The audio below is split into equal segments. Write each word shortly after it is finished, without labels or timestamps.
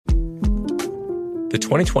The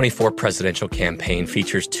 2024 presidential campaign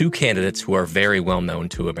features two candidates who are very well known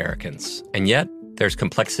to Americans. And yet, there's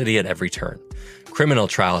complexity at every turn. Criminal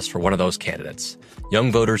trials for one of those candidates. Young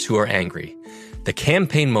voters who are angry. The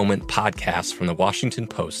Campaign Moment podcast from the Washington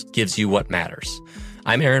Post gives you what matters.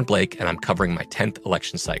 I'm Aaron Blake, and I'm covering my 10th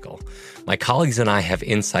election cycle. My colleagues and I have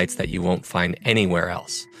insights that you won't find anywhere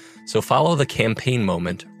else. So follow the Campaign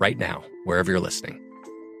Moment right now, wherever you're listening.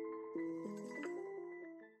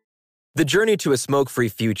 The journey to a smoke-free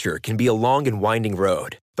future can be a long and winding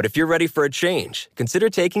road. But if you're ready for a change, consider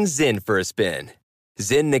taking Zyn for a spin.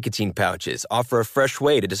 Zyn nicotine pouches offer a fresh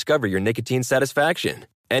way to discover your nicotine satisfaction.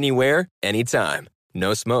 Anywhere, anytime.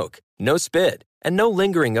 No smoke, no spit, and no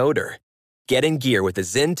lingering odor. Get in gear with the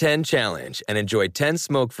Zyn 10 Challenge and enjoy 10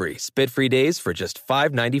 smoke-free, spit-free days for just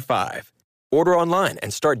 $5.95. Order online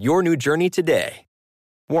and start your new journey today.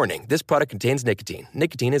 Warning, this product contains nicotine.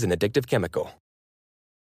 Nicotine is an addictive chemical.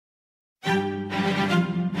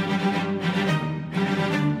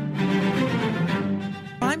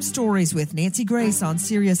 Crime Stories with Nancy Grace on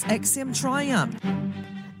Sirius XM Triumph.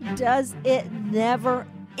 Does it never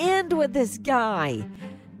end with this guy?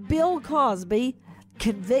 Bill Cosby,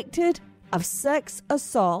 convicted of sex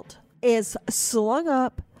assault, is slung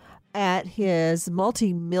up at his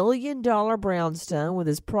multi-million-dollar brownstone with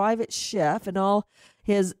his private chef and all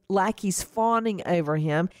his lackeys fawning over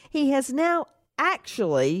him. He has now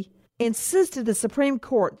actually insisted the Supreme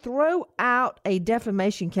Court throw out a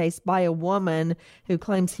defamation case by a woman who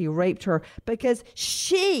claims he raped her because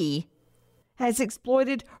she has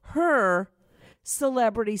exploited her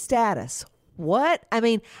celebrity status. What? I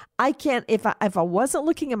mean, I can't, if I wasn't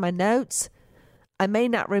looking at my notes, I may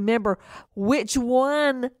not remember which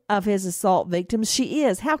one of his assault victims she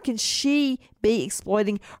is. How can she be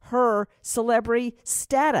exploiting her celebrity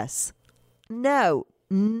status? No,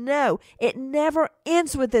 it never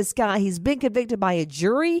ends with this guy. He's been convicted by a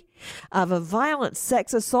jury of a violent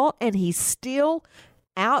sex assault, and he's still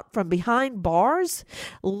out from behind bars,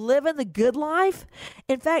 living the good life.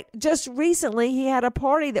 In fact, just recently, he had a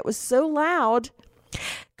party that was so loud,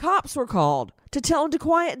 cops were called to tell him to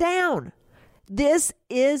quiet down. This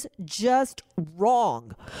is just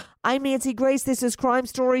wrong. I'm Nancy Grace. This is Crime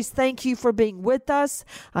Stories. Thank you for being with us.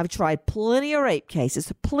 I've tried plenty of rape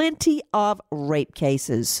cases.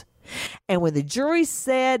 And when the jury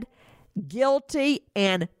said guilty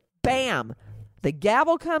and bam, the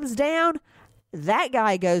gavel comes down, that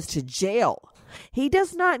guy goes to jail. He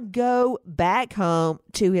does not go back home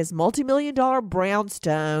to his multi-million-dollar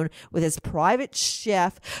brownstone with his private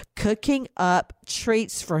chef cooking up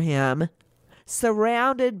treats for him,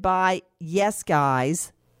 surrounded by yes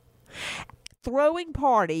guys, throwing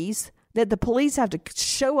parties that the police have to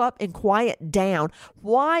show up and quiet down.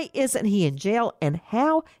 Why isn't he in jail? And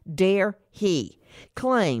how dare he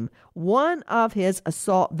claim one of his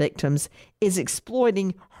assault victims is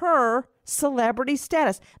exploiting her celebrity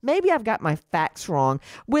status? Maybe I've got my facts wrong.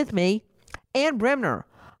 With me, Ann Bremner,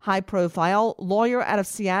 high-profile lawyer out of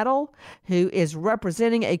Seattle who is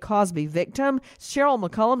representing a Cosby victim. Cheryl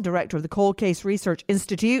McCollum, director of the Cold Case Research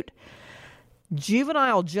Institute.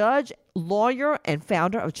 Juvenile judge, lawyer, and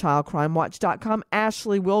founder of ChildCrimeWatch.com,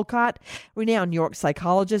 Ashley Wilcott, renowned New York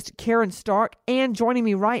psychologist Karen Stark, and joining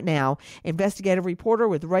me right now, investigative reporter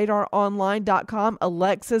with RadarOnline.com,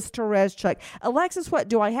 Alexis Tereszcuk. Alexis, what,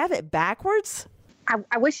 do I have it backwards?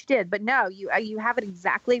 I wish you did, but no, you have it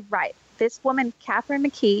exactly right. This woman, Catherine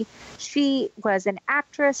McKee, she was an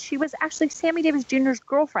actress. She was actually Sammy Davis Jr.'s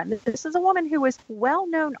girlfriend. This is a woman who was well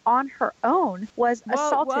known on her own, was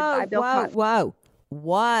assaulted by Bill Cosby.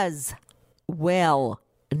 Was well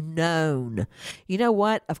known. You know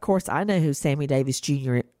what? Of course, I know who Sammy Davis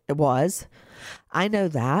Jr. was. I know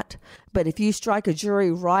that. But if you strike a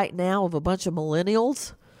jury right now of a bunch of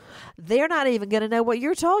millennials, they're not even going to know what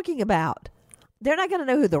you're talking about. They're not going to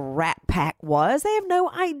know who the Rat Pack was. They have no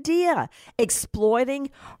idea. Exploiting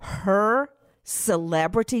her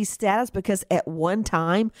celebrity status because at one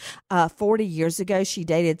time, 40 years ago, she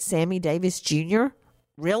dated Sammy Davis Jr.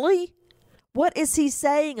 Really? What is he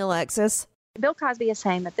saying, Alexis? Bill Cosby is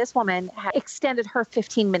saying that this woman had extended her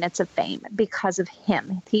 15 minutes of fame because of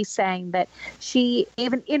him. He's saying that she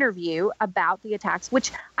gave an interview about the attacks,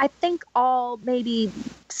 which I think all maybe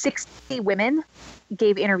 60 women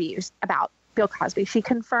gave interviews about Bill Cosby. She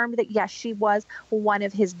confirmed that, yes, she was one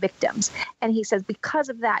of his victims. And he says because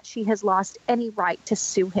of that, she has lost any right to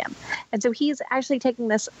sue him. And so he's actually taking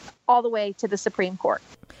this all the way to the Supreme Court.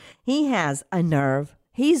 He has a nerve.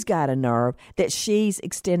 He's got a nerve that she's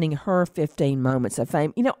extending her 15 moments of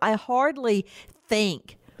fame. You know, I hardly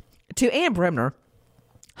think, to Ann Bremner,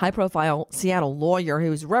 high-profile Seattle lawyer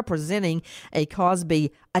who's representing a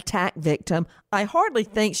Cosby attack victim. I hardly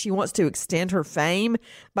think she wants to extend her fame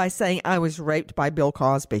by saying I was raped by Bill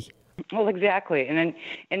Cosby. Well, exactly. And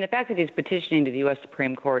the fact that he's petitioning to the U.S.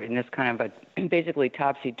 Supreme Court in this kind of a basically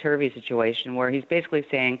topsy-turvy situation where he's basically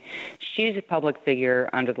saying she's a public figure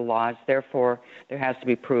under the laws, therefore there has to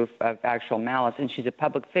be proof of actual malice, and she's a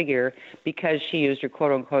public figure because she used her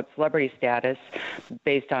quote-unquote celebrity status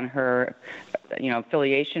based on her,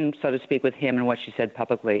 affiliation, so to speak, with him and what she said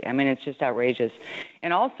publicly. I mean, it's just outrageous.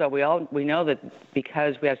 And also, we know that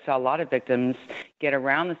because we saw a lot of victims get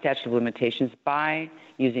around the statute of limitations by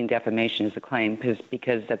using defamation as a claim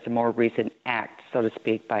because that's a more recent act, so to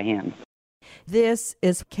speak, by him. This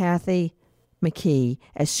is Kathy McKee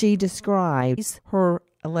as she describes her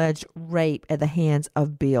alleged rape at the hands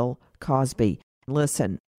of Bill Cosby.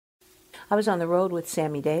 Listen. I was on the road with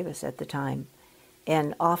Sammy Davis at the time,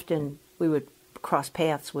 and often we would cross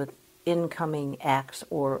paths with incoming acts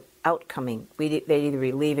or outcoming. They'd either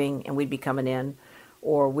be leaving and we'd be coming in,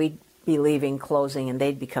 or we'd be leaving, closing, and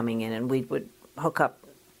they'd be coming in, and we would hook up,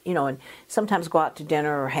 and sometimes go out to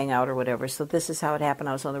dinner or hang out or whatever. So this is how it happened.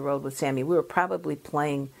 I was on the road with Sammy. We were probably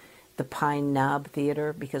playing the Pine Knob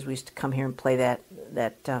Theater because we used to come here and play that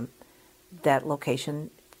location,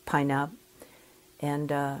 Pine Knob.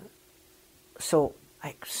 And so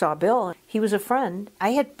I saw Bill. He was a friend. I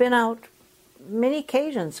had been out many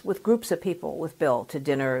occasions with groups of people with Bill to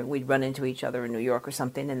dinner. We'd run into each other in New York or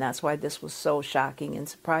something, and that's why this was so shocking and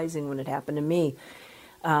surprising when it happened to me,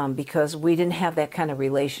 because we didn't have that kind of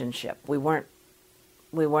relationship. We weren't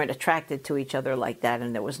attracted to each other like that,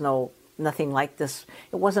 and there was nothing like this.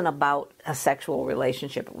 It wasn't about a sexual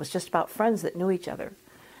relationship. It was just about friends that knew each other.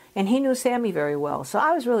 And he knew Sammy very well, so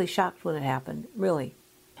I was really shocked when it happened, really.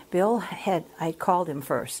 Bill I called him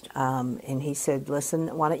first, and he said,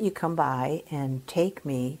 listen, why don't you come by and take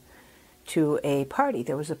me to a party.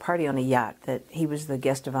 There was a party on a yacht that he was the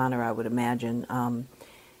guest of honor, I would imagine,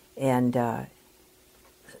 and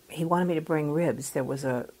he wanted me to bring ribs. There was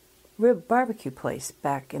a rib barbecue place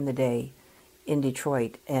back in the day in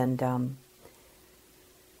Detroit, and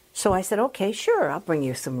so I said, okay, sure, I'll bring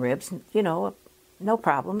you some ribs, no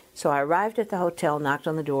problem. So I arrived at the hotel, knocked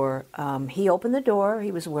on the door. He opened the door.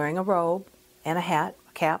 He was wearing a robe and a hat,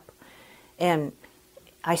 a cap. And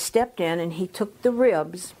I stepped in, and he took the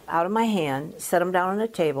ribs out of my hand, set them down on the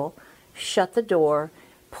table, shut the door,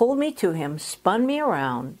 pulled me to him, spun me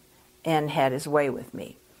around, and had his way with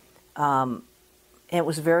me. And it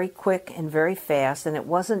was very quick and very fast, and it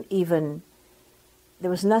wasn't even,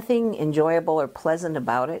 there was nothing enjoyable or pleasant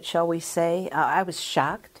about it, shall we say. I was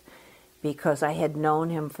shocked, because I had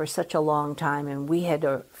known him for such a long time, and we had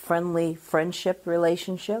a friendly friendship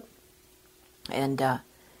relationship. And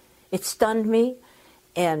it stunned me,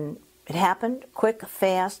 and it happened quick,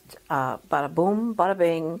 fast, bada boom, bada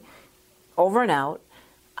bing, over and out.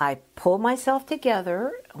 I pulled myself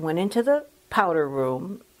together, went into the powder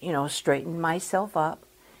room, straightened myself up,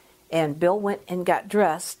 and Bill went and got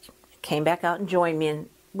dressed, came back out and joined me, and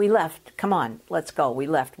we left. Come on, let's go. We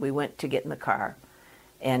left. We went to get in the car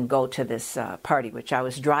and go to this party, which I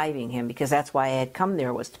was driving him, because that's why I had come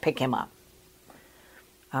there, was to pick him up.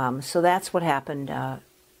 So that's what happened,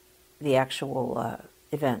 the actual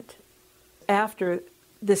event. After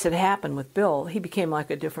this had happened with Bill, he became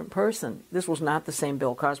like a different person. This was not the same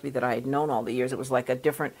Bill Cosby that I had known all the years. It was like a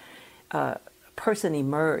different person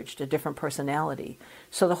emerged, a different personality.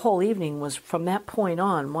 So the whole evening was, from that point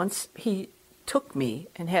on, once he took me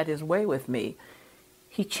and had his way with me,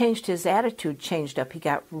 he changed, his attitude changed up. He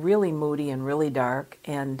got really moody and really dark,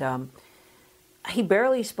 and he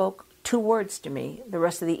barely spoke 2 words to me the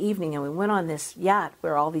rest of the evening, and we went on this yacht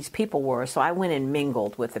where all these people were, so I went and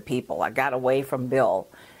mingled with the people. I got away from Bill.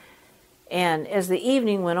 And as the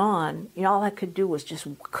evening went on, all I could do was just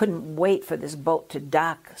couldn't wait for this boat to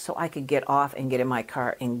dock so I could get off and get in my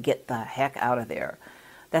car and get the heck out of there.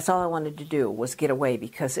 That's all I wanted to do, was get away,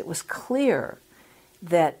 because it was clear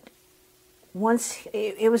that once,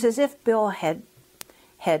 it was as if Bill had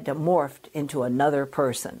morphed into another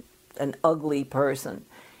person, an ugly person.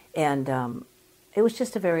 And it was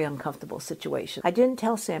just a very uncomfortable situation. I didn't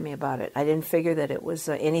tell Sammy about it. I didn't figure that it was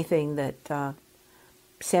anything that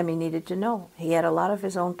Sammy needed to know. He had a lot of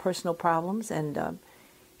his own personal problems, and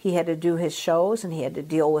he had to do his shows, and he had to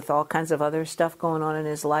deal with all kinds of other stuff going on in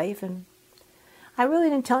his life. And I really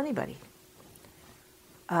didn't tell anybody.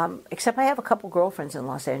 Except I have a couple girlfriends in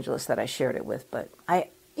Los Angeles that I shared it with. But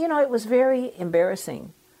it was very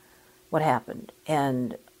embarrassing what happened,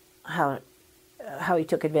 and how he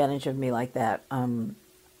took advantage of me like that. And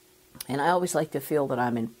I always like to feel that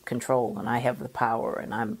I'm in control and I have the power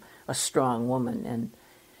and I'm a strong woman. And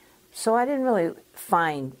So I didn't really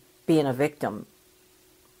find being a victim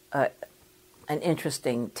an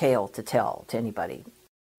interesting tale to tell to anybody.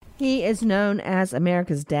 He is known as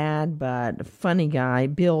America's Dad, but funny guy,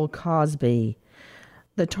 Bill Cosby,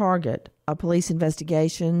 the target of police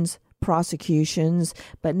investigations, prosecutions,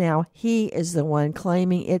 but now he is the one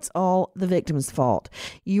claiming it's all the victim's fault.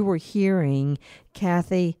 You were hearing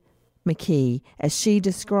Kathy McKee as she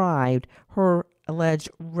described her alleged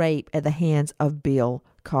rape at the hands of Bill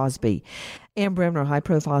Cosby. Ann Bremner,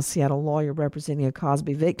 high-profile Seattle lawyer representing a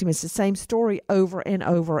Cosby victim. It's the same story over and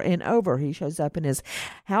over and over. He shows up in his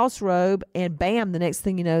house robe, and bam, the next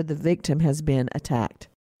thing you know, the victim has been attacked.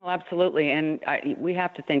 Well, absolutely. And we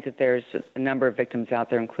have to think that there's a number of victims out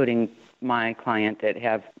there, including my client, that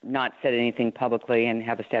have not said anything publicly and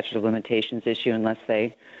have a statute of limitations issue unless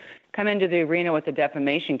they come into the arena with a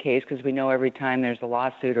defamation case, because we know every time there's a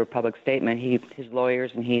lawsuit or public statement, his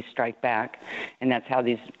lawyers and he strike back, and that's how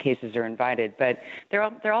these cases are invited. But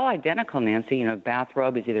they're all identical, Nancy. You know,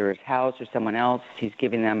 bathrobe is either his house or someone else. He's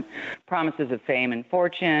giving them promises of fame and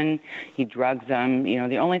fortune. He drugs them. You know,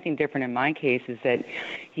 the only thing different in my case is that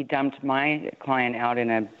he dumped my client out in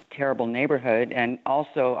a terrible neighborhood and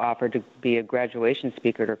also offered to be a graduation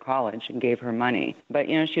speaker at her college and gave her money. But,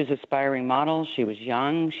 you know, she was an aspiring model. She was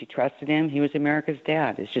young. She trusted him. He was America's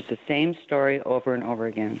dad. It's just the same story over and over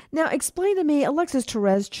again. Now, explain to me, Alexis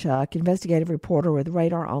Tereszczuk, investigative reporter with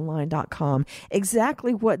RadarOnline.com,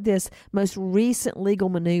 exactly what this most recent legal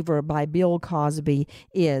maneuver by Bill Cosby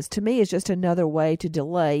is. To me, it's just another way to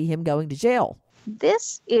delay him going to jail.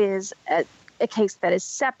 This is a case that is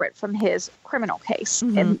separate from his criminal case.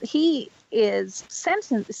 Mm-hmm. And he is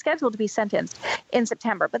scheduled to be sentenced in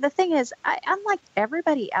September. But the thing is, unlike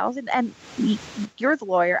everybody else, and you're the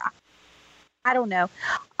lawyer, I don't know.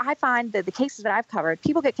 I find that the cases that I've covered,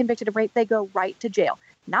 people get convicted of rape, they go right to jail.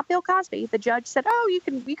 Not Bill Cosby. The judge said, you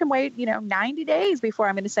can wait, 90 days before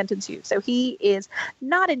I'm going to sentence you. So he is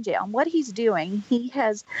not in jail. And what he's doing, he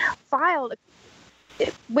has filed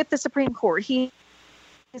with the Supreme Court.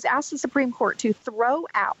 He's asked the Supreme Court to throw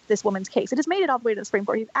out this woman's case. It has made it all the way to the Supreme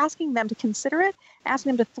Court. He's asking them to consider it,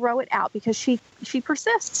 asking them to throw it out because she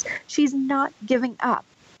persists. She's not giving up.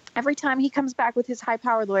 Every time he comes back with his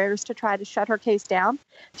high-powered lawyers to try to shut her case down,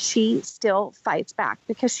 she still fights back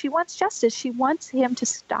because she wants justice. She wants him to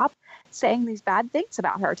stop saying these bad things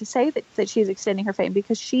about her, to say that she's extending her fame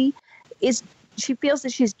because she feels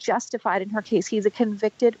that she's justified in her case. He's a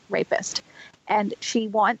convicted rapist, and she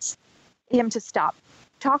wants him to stop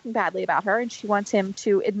talking badly about her, and she wants him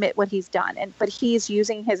to admit what he's done. But he's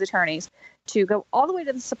using his attorneys to go all the way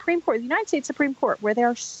to the Supreme Court, the United States Supreme Court, where there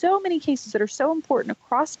are so many cases that are so important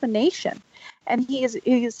across the nation. And he is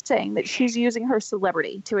saying that she's using her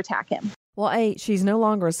celebrity to attack him. Well, she's no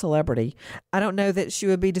longer a celebrity. I don't know that she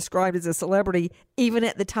would be described as a celebrity even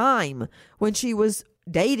at the time when she was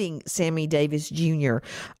dating Sammy Davis Jr.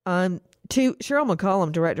 To Cheryl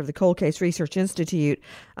McCollum, director of the Cold Case Research Institute,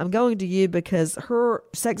 I'm going to you because her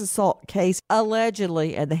sex assault case,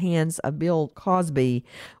 allegedly at the hands of Bill Cosby,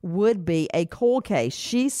 would be a cold case.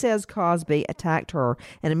 She says Cosby attacked her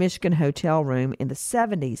in a Michigan hotel room in the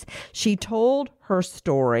 70s. She told her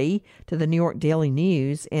story to the New York Daily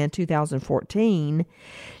News in 2014.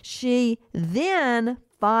 She then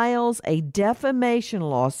files a defamation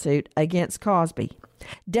lawsuit against Cosby.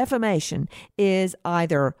 Defamation is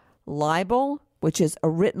either libel, which is a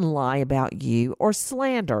written lie about you, or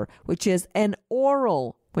slander, which is an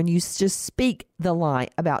oral, when you just speak the lie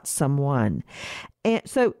about someone. And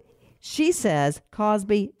so she says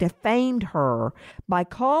Cosby defamed her by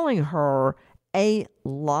calling her a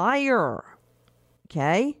liar.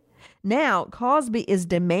 Okay? Now, Cosby is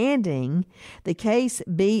demanding the case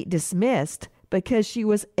be dismissed because she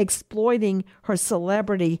was exploiting her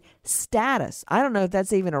celebrity status. I don't know if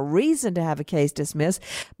that's even a reason to have a case dismissed,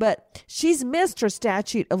 but she's missed her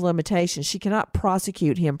statute of limitations. She cannot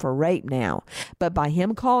prosecute him for rape now. But by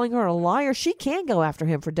him calling her a liar, she can go after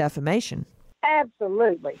him for defamation.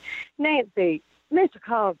 Absolutely. Nancy, Mr.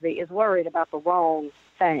 Cosby is worried about the wrong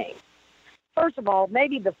thing. First of all,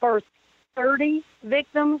 maybe the first 30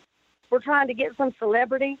 victims were trying to get some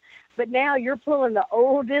celebrity, but now you're pulling the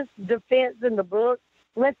oldest defense in the book.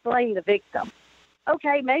 Let's blame the victim.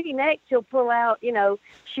 Okay, maybe next he'll pull out,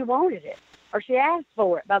 she wanted it, or she asked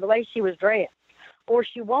for it by the way she was dressed, or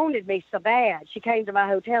she wanted me so bad she came to my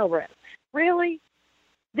hotel room. Really?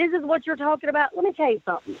 This is what you're talking about? Let me tell you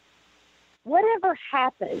something. Whatever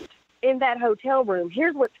happened in that hotel room,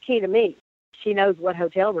 here's what's key to me. She knows what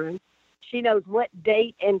hotel room. She knows what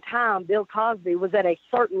date and time Bill Cosby was at a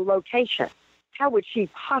certain location. How would she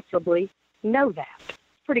possibly know that?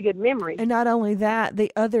 pretty good memory. And not only that,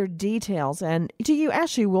 the other details. And to you,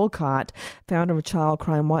 Ashley Wilcott, founder of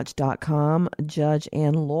ChildCrimeWatch.com, judge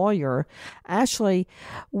and lawyer. Ashley,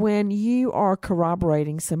 when you are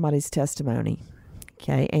corroborating somebody's testimony,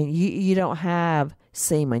 okay, and you don't have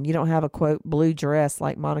semen, you don't have a, quote, blue dress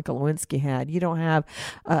like Monica Lewinsky had, you don't have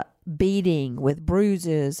beating with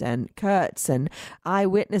bruises and cuts and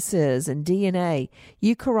eyewitnesses and DNA.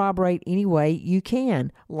 You corroborate any way you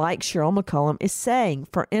can, like Cheryl McCollum is saying.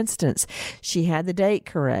 For instance, she had the date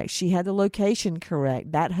correct. She had the location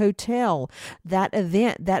correct. That hotel, that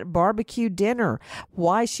event, that barbecue dinner,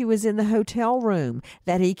 why she was in the hotel room,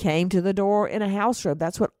 that he came to the door in a house robe.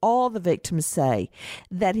 That's what all the victims say.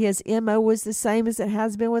 That his MO was the same as it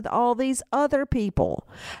has been with all these other people.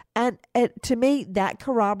 And to me, that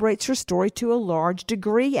corroborates her story to a large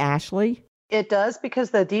degree, Ashley. It does, because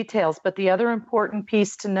the details, but the other important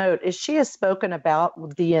piece to note is she has spoken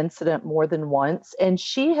about the incident more than once, and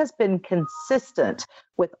she has been consistent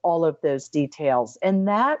with all of those details. And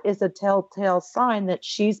that is a telltale sign that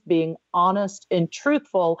she's being honest and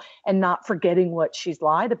truthful and not forgetting what she's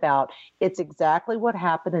lied about. It's exactly what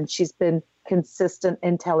happened, and she's been consistent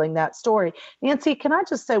in telling that story. Nancy, can I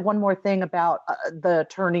just say one more thing about the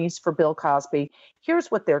attorneys for Bill Cosby? Here's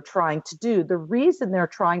what they're trying to do. The reason they're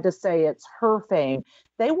trying to say it's her fame,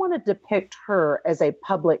 they want to depict her as a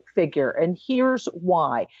public figure. And here's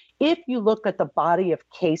why. If you look at the body of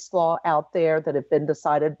case law out there that have been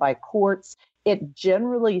decided by courts, it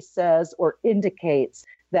generally says or indicates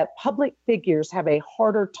that public figures have a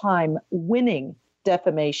harder time winning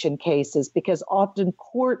defamation cases, because often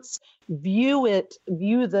courts view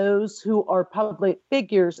those who are public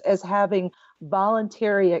figures as having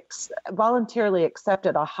voluntarily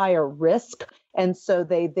accepted a higher risk. And so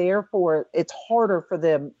it's harder for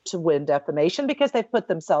them to win defamation because they've put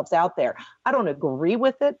themselves out there. I don't agree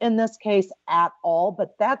with it in this case at all,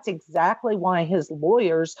 but that's exactly why his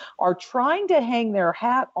lawyers are trying to hang their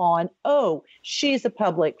hat on, oh, she's a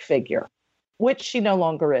public figure, which she no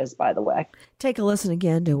longer is, by the way. Take a listen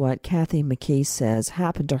again to what Kathy McKee says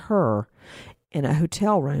happened to her in a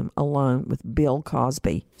hotel room alone with Bill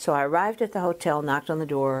Cosby. So I arrived at the hotel, knocked on the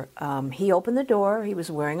door. He opened the door. He was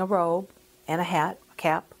wearing a robe and a hat, a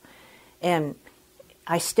cap. And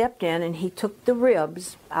I stepped in, and he took the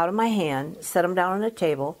ribs out of my hand, set them down on a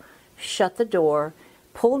table, shut the door,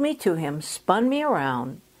 pulled me to him, spun me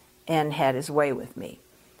around, and had his way with me.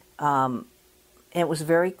 And it was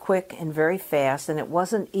very quick and very fast, and it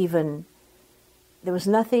wasn't even, there was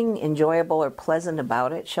nothing enjoyable or pleasant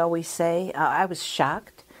about it, shall we say. I was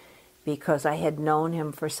shocked because I had known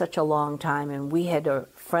him for such a long time, and we had a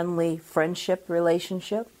friendly friendship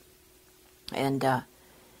relationship. And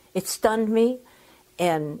it stunned me,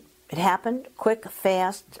 and it happened quick,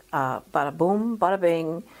 fast, bada boom, bada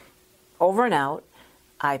bing, over and out.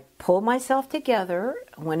 I pulled myself together,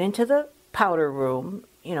 went into the powder room,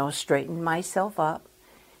 straightened myself up,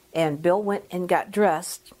 and Bill went and got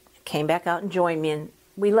dressed, came back out and joined me, and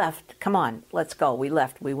we left. Come on, let's go. We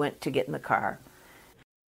left. We went to get in the car.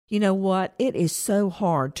 You know what? It is so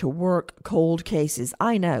hard to work cold cases.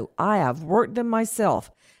 I know. I have worked them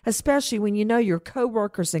myself, especially when you know your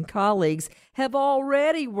coworkers and colleagues have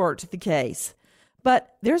already worked the case.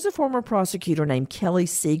 But there's a former prosecutor named Kelly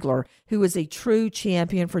Siegler who is a true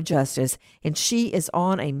champion for justice, and she is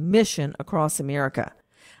on a mission across America.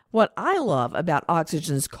 What I love about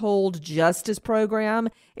Oxygen's Cold Justice program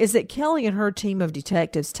is that Kelly and her team of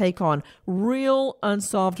detectives take on real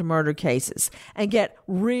unsolved murder cases and get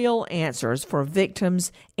real answers for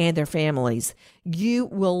victims and their families. You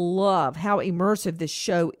will love how immersive this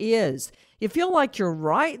show is. You feel like you're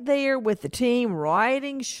right there with the team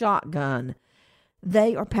riding shotgun.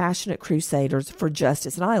 They are passionate crusaders for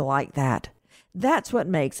justice, and I like that. That's what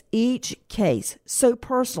makes each case so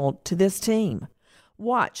personal to this team.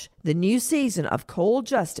 Watch the new season of Cold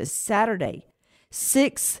Justice Saturday,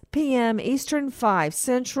 6 p.m. Eastern, 5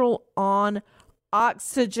 Central on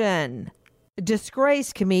Oxygen.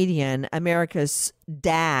 Disgraced comedian, America's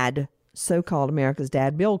dad, so-called America's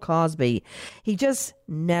dad, Bill Cosby, he just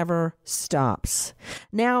never stops.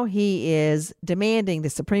 Now he is demanding the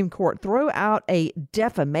Supreme Court throw out a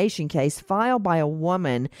defamation case filed by a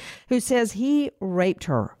woman who says he raped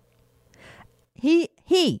her.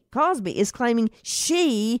 Cosby, is claiming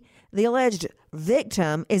she, the alleged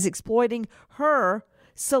victim, is exploiting her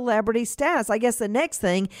celebrity status. I guess the next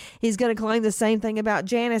thing, he's going to claim the same thing about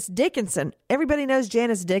Janice Dickinson. Everybody knows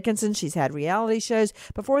Janice Dickinson. She's had reality shows.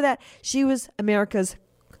 Before that, she was America's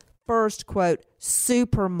first, quote,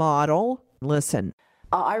 supermodel. Listen.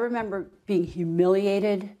 I remember being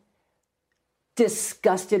humiliated,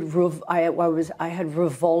 disgusted. I had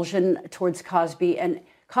revulsion towards Cosby, and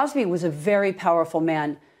Cosby was a very powerful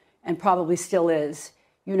man and probably still is.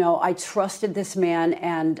 You know, I trusted this man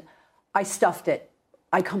and I stuffed it.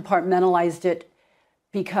 I compartmentalized it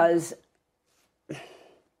because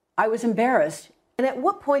I was embarrassed. And at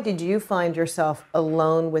what point did you find yourself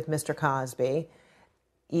alone with Mr. Cosby?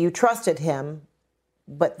 You trusted him,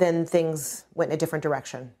 but then things went in a different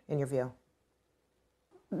direction, in your view.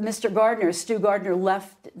 Mr. Gardner, Stu Gardner,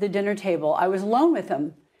 left the dinner table. I was alone with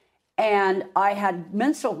him, and I had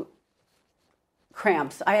menstrual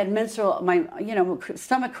cramps. I had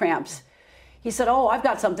stomach cramps. He said, "Oh, I've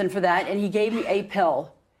got something for that," and he gave me a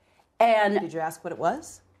pill. And did you ask what it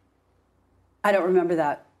was? I don't remember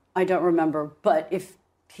that. I don't remember. But if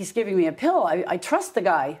he's giving me a pill, I trust the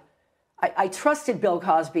guy. I trusted Bill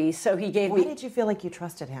Cosby, so he gave me... Why did you feel like you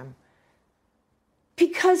trusted him?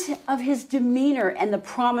 Because of his demeanor and the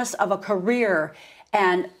promise of a career.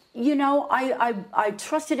 And, you know, I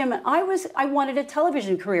trusted him, and I wanted a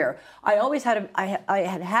television career. I always had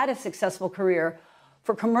had a successful career.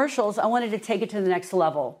 For commercials, I wanted to take it to the next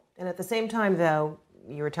level. And at the same time, though,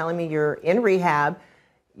 you were telling me you're in rehab.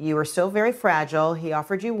 You were still very fragile. He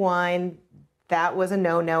offered you wine. That was a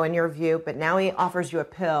no-no in your view, but now he offers you a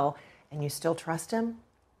pill, and you still trust him?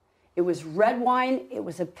 It was red wine, it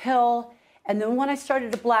was a pill, and then when I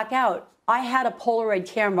started to black out, I had a Polaroid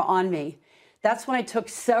camera on me. That's when I took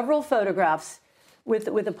several photographs with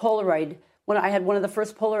a Polaroid, when I had one of the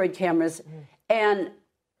first Polaroid cameras. And,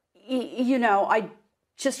 you know, I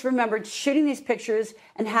just remembered shooting these pictures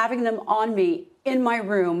and having them on me in my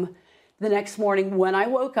room the next morning when I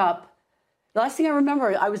woke up. The last thing I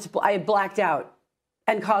remember, I had blacked out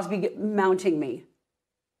and Cosby mounting me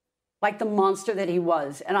like the monster that he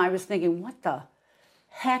was. And I was thinking, what the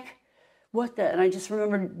heck? And I just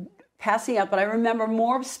remembered passing out, but I remember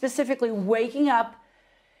more specifically waking up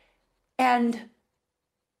and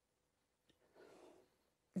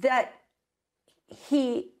that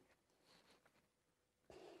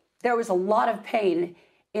there was a lot of pain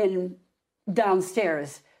in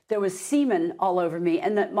downstairs. There was semen all over me,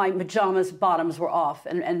 and that my pajamas bottoms were off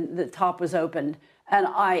and the top was open. And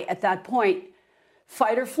I, at that point,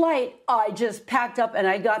 fight or flight, I just packed up and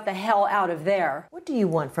I got the hell out of there. What do you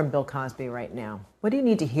want from Bill Cosby right now? What do you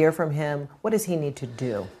need to hear from him? What does he need to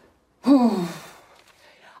do?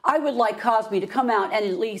 I would like Cosby to come out and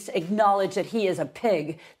at least acknowledge that he is a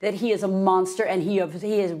pig, that he is a monster, and he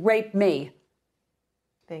has raped me.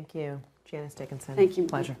 Thank you, Janice Dickinson. Thank you,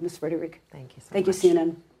 Pleasure. Ms. Frederick. Thank you so much. Thank you,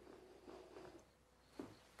 CNN.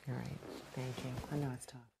 All right. Thank you. I know it's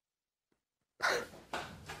tough.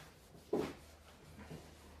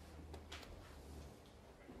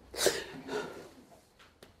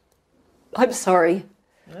 I'm sorry.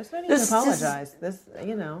 There's no need to apologize.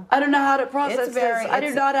 I don't know how to process this. I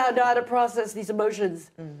do not know how to process these emotions.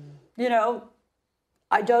 You know,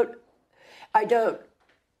 I don't. I'm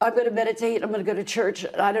going to meditate. I'm going to go to church.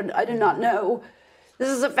 I do not know. This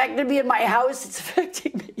has affected me in my house. It's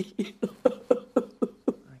affecting me.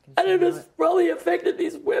 I don't know. It's probably affected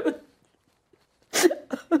these women.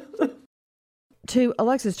 To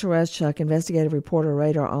Alexis Tereszcuk, investigative reporter,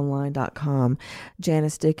 RadarOnline.com,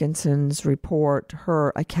 Janice Dickinson's report,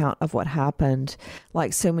 her account of what happened,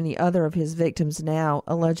 like so many other of his victims now,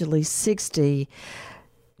 allegedly 60.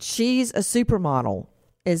 She's a supermodel.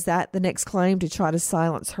 Is that the next claim, to try to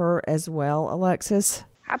silence her as well, Alexis?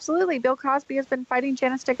 Absolutely. Bill Cosby has been fighting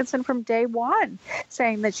Janice Dickinson from day one,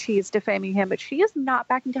 saying that she is defaming him, but she is not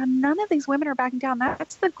backing down. None of these women are backing down.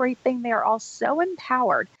 That's the great thing. They are all so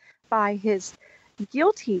empowered by his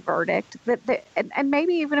guilty verdict and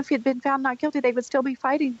maybe even if he had been found not guilty, they would still be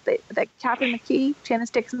fighting. That Catherine McKee,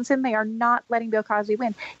 Janice Dickinson, they are not letting Bill Cosby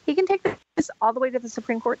win. He can take this all the way to the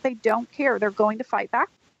Supreme Court. They don't care. They're going to fight back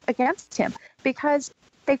against him because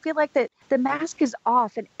they feel like that the mask is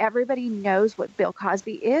off and everybody knows what Bill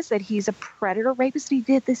Cosby is, that he's a predator rapist. He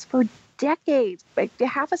did this for decades, like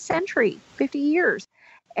half a century, 50 years.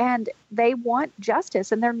 And they want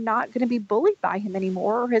justice, and they're not going to be bullied by him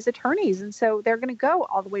anymore or his attorneys. And so they're going to go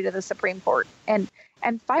all the way to the Supreme Court and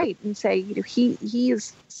fight and say, you know, he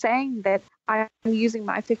is saying that I'm using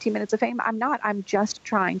my 15 minutes of fame. I'm not. I'm just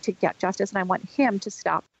trying to get justice, and I want him to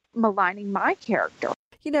stop maligning my character.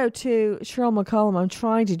 You know, to Cheryl McCollum, I'm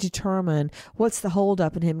trying to determine what's the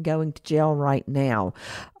holdup in him going to jail right now.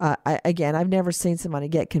 I've never seen somebody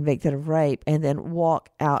get convicted of rape and then walk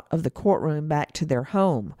out of the courtroom back to their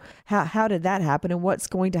home. How did that happen, and what's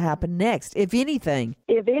going to happen next, if anything?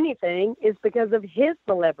 If anything, it's because of his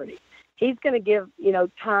celebrity. He's going to give,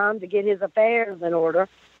 time to get his affairs in order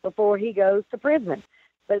before he goes to prison.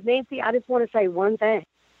 But, Nancy, I just want to say one thing.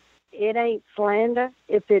 It ain't slander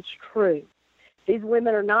if it's true. These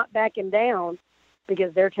women are not backing down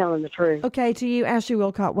because they're telling the truth. Okay, to you, Ashley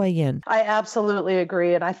Wilcott, weigh in. I absolutely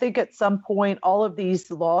agree. And I think at some point, all of these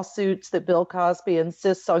lawsuits that Bill Cosby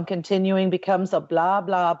insists on continuing becomes a blah,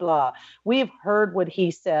 blah, blah. We've heard what he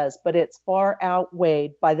says, but it's far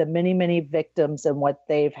outweighed by the many, many victims and what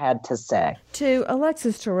they've had to say. To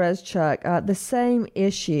Alexis Tereszcuk, the same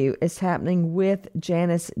issue is happening with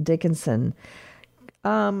Janice Dickinson.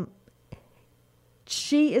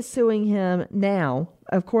 She is suing him now.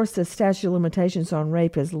 Of course, the statute of limitations on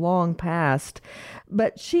rape is long past,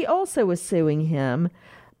 but she also is suing him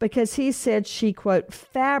because he said she, quote,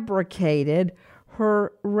 fabricated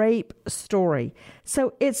her rape story.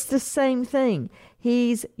 So it's the same thing.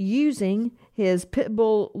 He's using his pit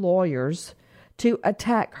bull lawyers to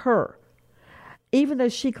attack her. Even though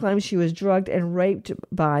she claims she was drugged and raped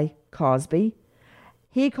by Cosby,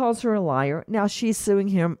 he calls her a liar. Now she's suing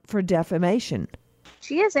him for defamation.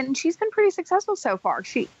 She is, and she's been pretty successful so far.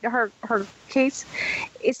 Her case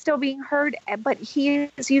is still being heard, but he's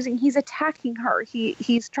attacking her.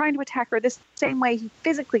 He's trying to attack her the same way he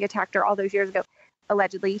physically attacked her all those years ago.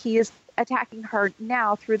 Allegedly, he is attacking her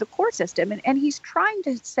now through the court system, and he's trying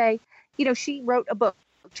to say, she wrote a book,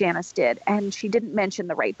 Janice did, and she didn't mention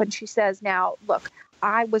the rape, but she says now, look,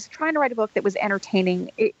 I was trying to write a book that was entertaining.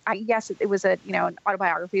 Yes, it was an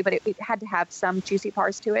autobiography, but it had to have some juicy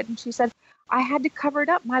parts to it. And she said, I had to cover it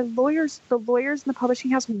up. The lawyers in the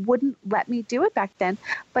publishing house wouldn't let me do it back then.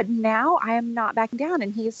 But now I am not backing down.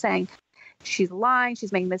 And he is saying she's lying.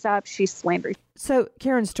 She's making this up. She's slandering. So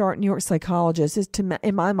Karen Stark, New York psychologist,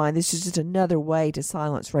 in my mind, this is just another way to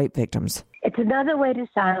silence rape victims. It's another way to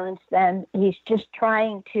silence them. He's just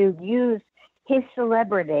trying to use his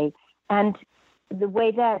celebrity and the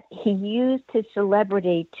way that he used his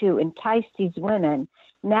celebrity to entice these women.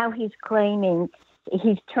 Now he's claiming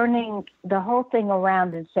he's turning the whole thing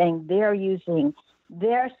around and saying they're using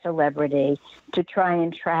their celebrity to try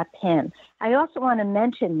and trap him. I also want to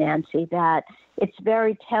mention, Nancy, that it's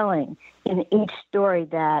very telling in each story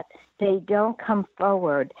that they don't come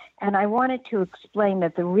forward. And I wanted to explain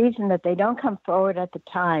that the reason that they don't come forward at the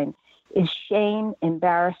time is shame,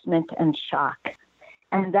 embarrassment, and shock.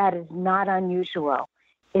 And that is not unusual.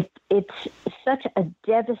 It's such a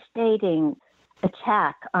devastating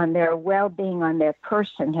attack on their well-being, on their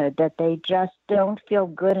personhood, that they just don't feel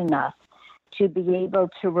good enough to be able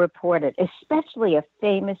to report it, especially a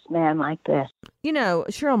famous man like this.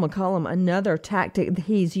 Cheryl McCollum, another tactic that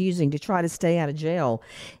he's using to try to stay out of jail,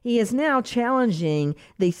 he is now challenging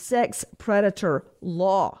the sex predator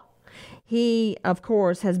law. He, of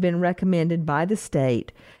course, has been recommended by the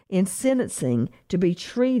state in sentencing to be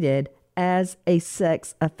treated as a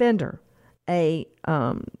sex offender. And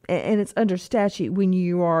it's under statute when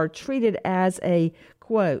you are treated as a,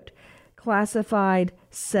 quote, classified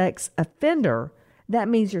sex offender, that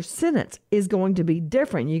means your sentence is going to be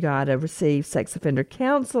different. You got to receive sex offender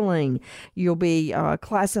counseling. You'll be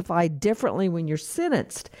classified differently when you're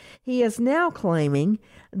sentenced. He is now claiming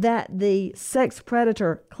that the sex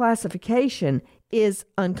predator classification is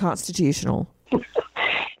unconstitutional.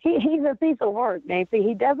 He's a piece of work, Nancy.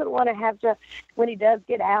 He doesn't want to have to, when he does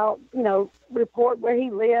get out, report where he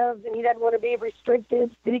lives, and he doesn't want to be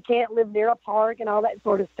restricted, that he can't live near a park and all that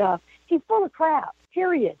sort of stuff. He's full of crap,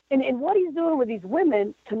 period. And what he's doing with these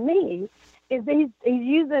women, to me, is that he's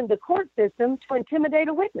using the court system to intimidate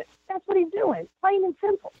a witness. That's what he's doing, plain and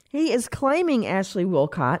simple. He is claiming, Ashley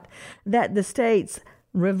Wilcott, that the state's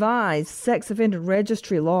revised sex offender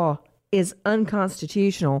registry law is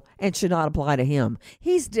unconstitutional and should not apply to him.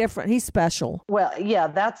 He's different. He's special. Well, yeah,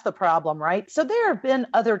 that's the problem, right? So there have been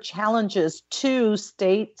other challenges to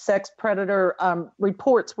state sex predator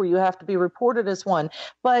reports where you have to be reported as one.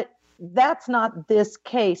 But that's not this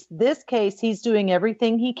case. This case, he's doing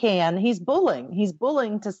everything he can. He's bullying. He's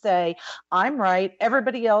bullying to say, I'm right,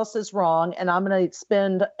 everybody else is wrong, and I'm going to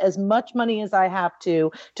spend as much money as I have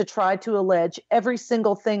to try to allege every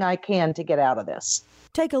single thing I can to get out of this.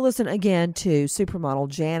 Take a listen again to supermodel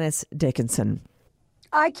Janice Dickinson.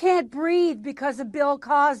 I can't breathe because of Bill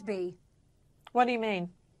Cosby. What do you mean?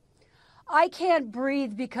 I can't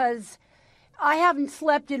breathe because I haven't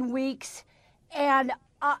slept in weeks, and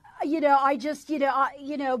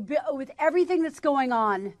with everything that's going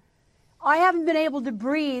on, I haven't been able to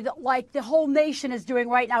breathe like the whole nation is doing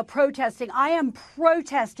right now, protesting. I am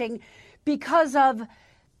protesting because of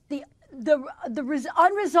the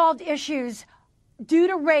unresolved issues due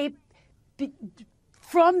to rape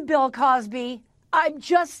from Bill Cosby. I'm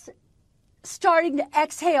just starting to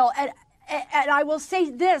exhale, and I will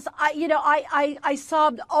say this: I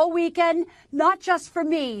sobbed all weekend, not just for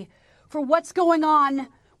me, for what's going on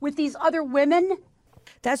with these other women.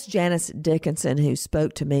 That's Janice Dickinson, who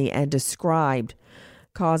spoke to me and described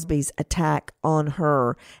Cosby's attack on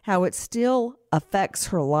her, how it still affects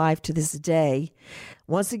her life to this day.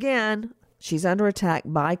 Once again, she's under attack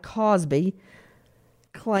by Cosby,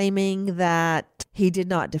 claiming that he did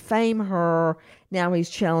not defame her. Now he's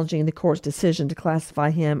challenging the court's decision to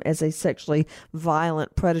classify him as a sexually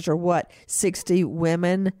violent predator. What, 60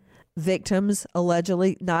 women victims,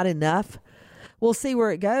 allegedly? Not enough? We'll see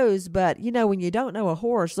where it goes, but, when you don't know a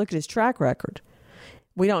horse, look at his track record.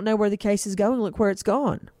 We don't know where the case is going. Look where it's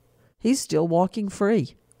gone. He's still walking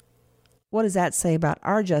free. What does that say about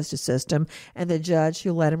our justice system and the judge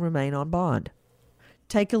who let him remain on bond?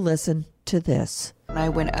 Take a listen to this. I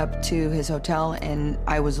went up to his hotel and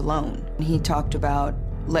I was alone. He talked about,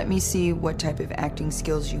 let me see what type of acting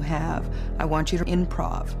skills you have. I want you to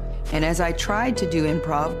improv. And as I tried to do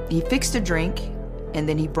improv, he fixed a drink and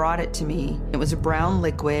then he brought it to me. It was a brown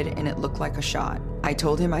liquid and it looked like a shot. I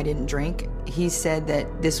told him I didn't drink. He said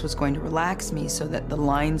that this was going to relax me so that the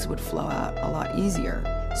lines would flow out a lot easier.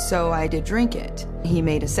 So I did drink it. He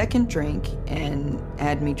made a second drink and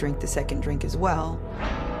had me drink the second drink as well.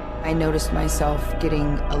 I noticed myself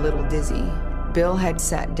getting a little dizzy. Bill had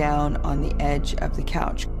sat down on the edge of the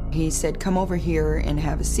couch. He said, come over here and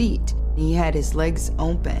have a seat. He had his legs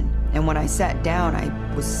open, and when I sat down,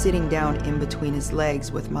 I was sitting down in between his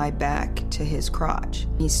legs with my back to his crotch.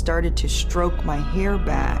 He started to stroke my hair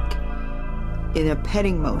back in a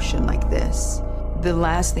petting motion like this. The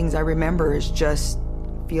last things I remember is just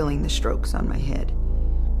feeling the strokes on my head.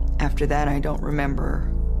 After that, I don't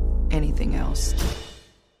remember anything else.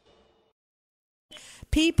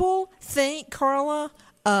 People think, Carla,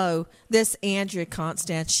 oh, this Andrea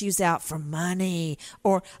Constance, she was out for money.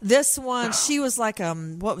 Or this one, she was like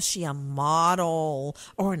what was she, a model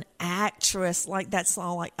or an actress? Like that's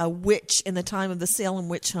all like a witch in the time of the Salem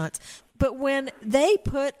witch hunts. But when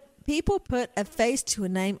people put a face to a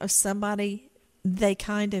name of somebody they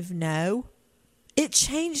kind of know, it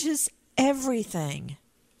changes everything.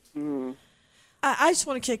 Mm. I just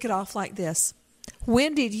want to kick it off like this.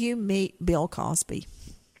 When did you meet Bill Cosby?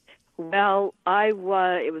 Well, it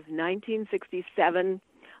was 1967.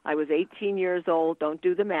 I was 18 years old. Don't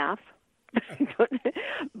do the math.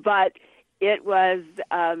 But it was,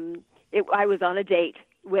 I was on a date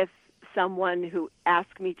with someone who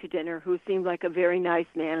asked me to dinner, who seemed like a very nice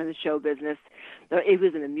man in the show business. It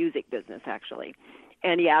was in the music business, actually.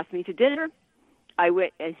 And he asked me to dinner. I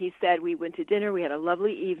went, and he said, we went to dinner. We had a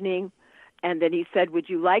lovely evening. And then he said, would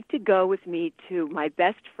you like to go with me to my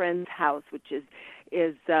best friend's house, which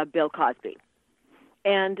is Bill Cosby?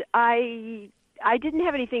 And I didn't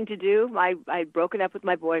have anything to do. I'd broken up with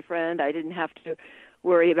my boyfriend. I didn't have to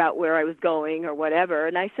worry about where I was going or whatever.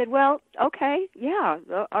 And I said, well, okay, yeah,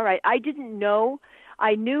 all right. I didn't know.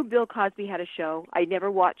 I knew Bill Cosby had a show. I never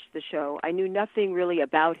watched the show. I knew nothing really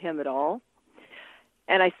about him at all.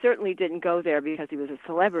 And I certainly didn't go there because he was a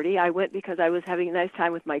celebrity. I went because I was having a nice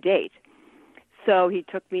time with my date. So he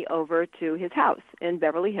took me over to his house in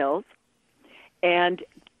Beverly Hills. And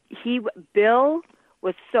Bill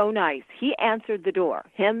was so nice. He answered the door.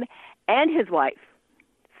 Him and his wife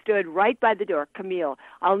stood right by the door, Camille.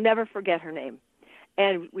 I'll never forget her name.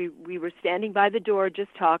 And we were standing by the door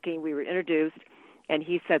just talking. We were introduced. And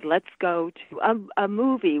he said, let's go to a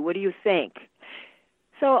movie. What do you think?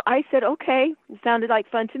 So I said, okay. It sounded like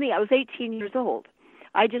fun to me. I was 18 years old.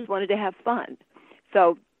 I just wanted to have fun.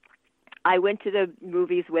 So I went to the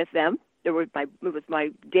movies with them. It was my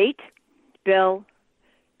date, Bill,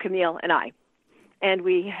 Camille, and I. And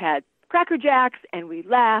we had Cracker Jacks, and we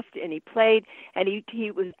laughed, and he played, and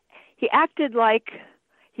he acted like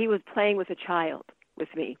he was playing with a child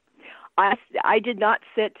with me. I did not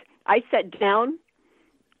sit. I sat down,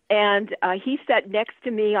 and he sat next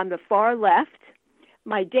to me on the far left.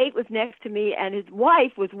 My date was next to me, and his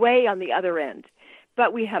wife was way on the other end.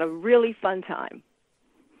 But we had a really fun time.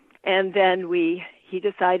 And then he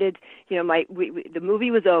decided, the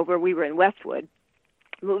movie was over. We were in Westwood.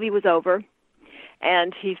 The movie was over.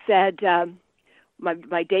 And he said,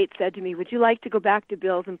 my date said to me, would you like to go back to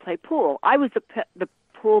Bill's and play pool? I was the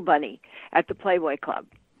pool bunny at the Playboy Club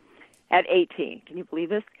at 18. Can you believe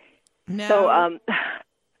this? No. So,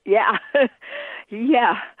 yeah.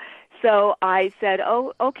 Yeah. So I said,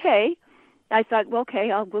 oh, okay. I thought, well,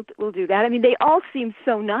 okay, we'll do that. I mean, they all seemed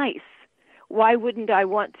so nice. Why wouldn't I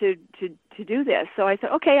want to do this? So I said,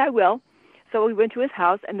 okay, I will. So we went to his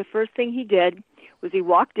house, and the first thing he did was he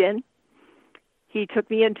walked in. He took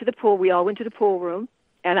me into the pool. We all went to the pool room,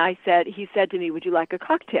 and he said to me, would you like a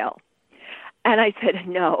cocktail? And I said,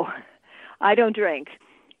 no, I don't drink.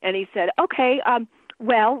 And he said, okay,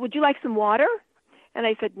 well, would you like some water? And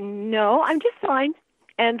I said, no, I'm just fine.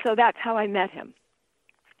 And so that's how I met him.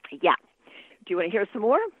 Yeah. Do you want to hear some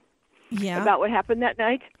more? Yeah. About what happened that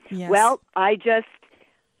night? Yes. Well, I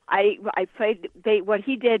played. What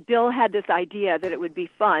he did. Bill had this idea that it would be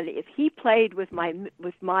fun if he played with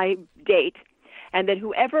my date, and then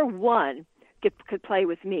whoever won could play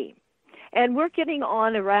with me. And we're getting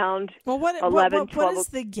on around 11, 12. What is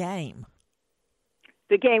the game?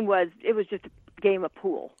 The game was just a game of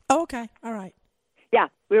pool. Oh, okay. All right. Yeah,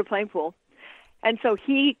 we were playing pool. And so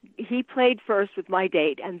he played first with my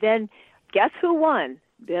date, and then guess who won?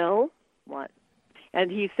 Bill won. And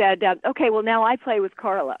he said, okay, well, now I play with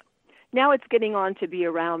Carla. Now it's getting on to be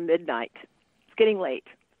around midnight. It's getting late.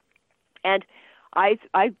 And I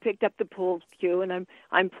picked up the pool cue, and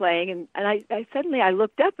I'm playing, and I suddenly I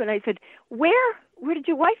looked up, and I said, where did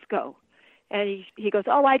your wife go? And he goes,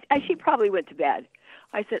 oh, she probably went to bed.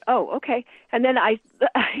 I said, oh, okay. And then I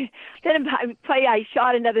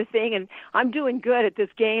shot another thing, and I'm doing good at this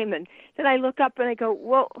game. And then I look up and I go,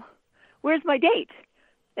 well, where's my date?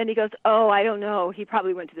 And he goes, oh, I don't know. He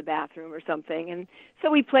probably went to the bathroom or something. And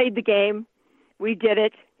so we played the game. We did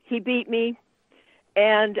it. He beat me,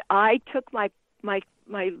 and I took my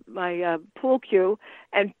pool cue,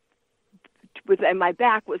 and my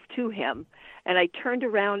back was to him. And I turned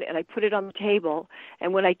around and I put it on the table.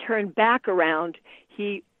 And when I turned back around,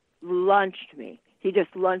 he lunged me. He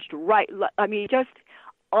just lunged just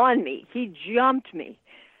on me. He jumped me.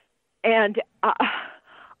 And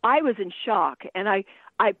I was in shock. And I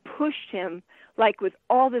pushed him like with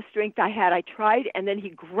all the strength I had. I tried, and then he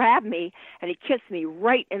grabbed me and he kissed me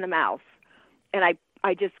right in the mouth. And I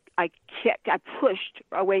kicked. I pushed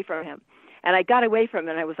away from him. And I got away from him,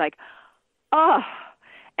 and I was like, oh.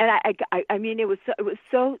 And I mean, it was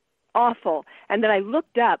so awful. And then I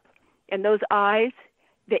looked up, and those eyes,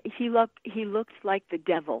 that he looked like the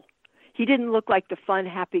devil. He didn't look like the fun,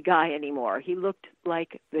 happy guy anymore. He looked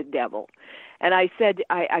like the devil. And I said,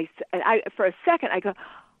 for a second,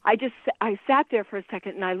 I sat there for a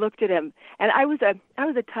second, and I looked at him. And I was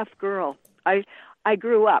a tough girl. I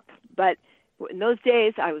grew up, but in those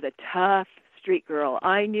days, I was a tough street girl.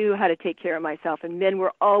 I knew how to take care of myself, and men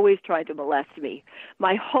were always trying to molest me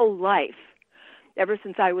my whole life, ever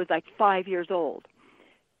since I was like 5 years old.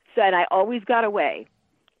 So, and I always got away.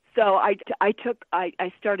 So I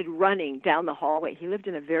started running down the hallway. He lived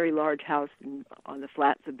in a very large house on the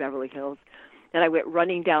flats of Beverly Hills, and I went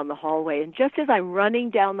running down the hallway. And just as I'm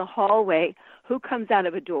running down the hallway, who comes out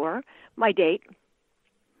of a door? My date.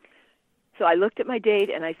 So I looked at my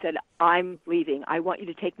date, and I said, I'm leaving. I want you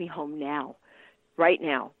to take me home now. Right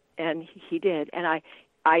now. And he did. And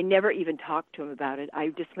I never even talked to him about it. I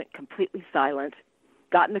just went completely silent,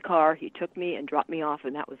 got in the car, he took me and dropped me off,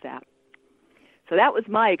 and that was that. So that was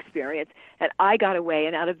my experience. And I got away,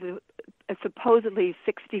 and out of the supposedly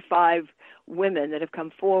 65 women that have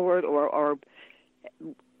come forward, or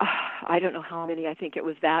I don't know how many, I think it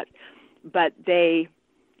was that, but I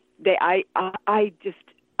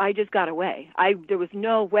just got away. There was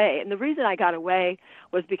no way. And the reason I got away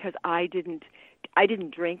was because I didn't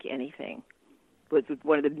drink anything. Was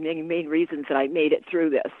one of the main reasons that I made it through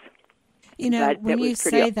this. You know, when you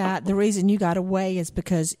say that, the reason you got away is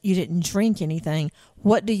because you didn't drink anything.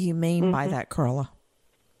 What do you mean by that, Carla?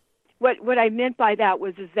 What I meant by that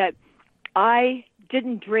is that I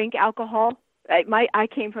didn't drink alcohol. I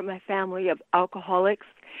came from a family of alcoholics,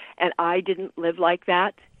 and I didn't live like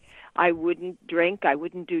that. I wouldn't drink. I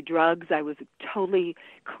wouldn't do drugs. I was totally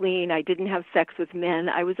clean. I didn't have sex with men.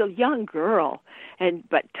 I was a young girl,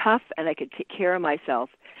 but tough, and I could take care of myself.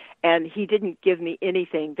 And he didn't give me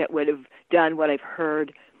anything that would have done what I've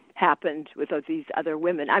heard happened with these other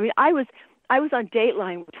women. I mean, I was on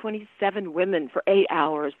Dateline with 27 women for 8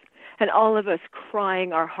 hours, and all of us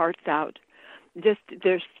crying our hearts out. Just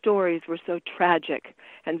their stories were so tragic,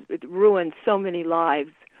 and it ruined so many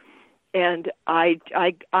lives. And I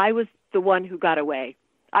was the one who got away.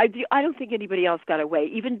 I don't think anybody else got away.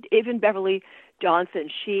 Even Beverly Johnson,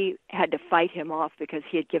 she had to fight him off because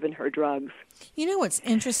he had given her drugs. You know what's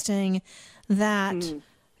interesting? That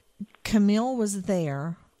Camille was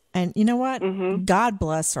there, and you know what? Mm-hmm. God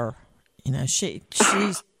bless her. You know,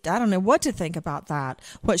 she's. I don't know what to think about that.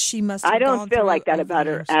 What she must have I don't feel like that about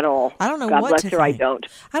her at all. I don't know God what bless to her, think. I don't.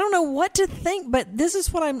 I don't know what to think, but this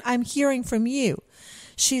is what I'm hearing from you.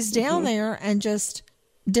 She's down there and just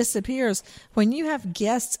disappears. When you have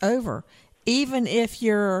guests over, even if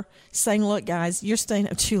you're saying, look, guys, you're staying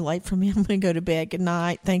up too late for me. I'm going to go to bed. Good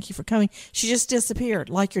night. Thank you for coming. She just disappeared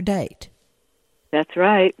like your date. That's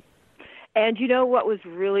right. And you know what was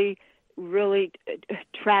really, really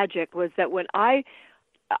tragic was that when I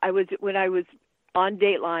was on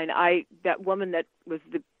Dateline, that woman that was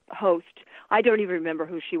host. I don't even remember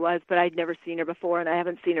who she was, but I'd never seen her before, and I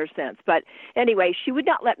haven't seen her since. But anyway, she would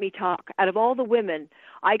not let me talk. Out of all the women,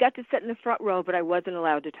 I got to sit in the front row, but I wasn't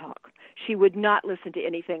allowed to talk. She would not listen to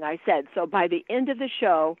anything I said. So by the end of the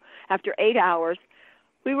show, after 8 hours,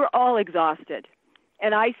 we were all exhausted.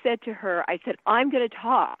 And I said to her, I'm going to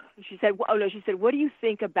talk. She said, what do you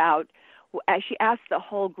think about, as she asked the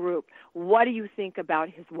whole group, what do you think about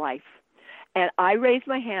his wife? And I raised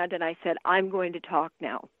my hand and I said, I'm going to talk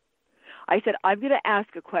now. I said, I'm going to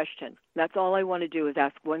ask a question. That's all I want to do is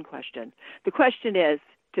ask one question. The question is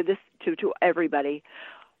to everybody,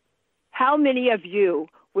 how many of you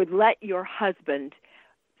would let your husband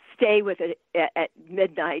stay with at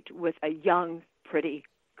midnight with a young, pretty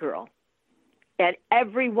girl? And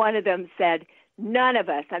every one of them said, none of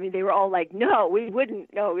us. I mean, they were all like, no, we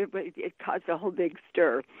wouldn't. No, it caused a whole big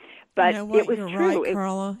stir. But you know what? It was You're true. right,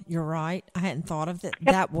 Carla. You're right. I hadn't thought of it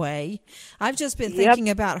that way. I've just been thinking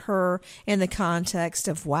about her in the context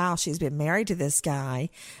of, wow, she's been married to this guy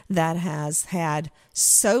that has had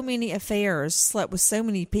so many affairs, slept with so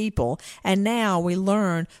many people, and now we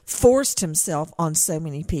learn forced himself on so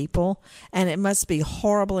many people, and it must be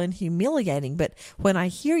horrible and humiliating. But when I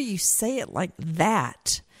hear you say it like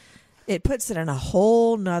that, it puts it in a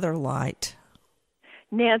whole nother light.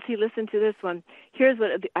 Nancy, listen to this one. Here's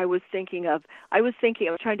what I was thinking of. I was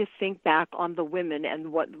trying to think back on the women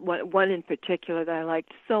and one in particular that I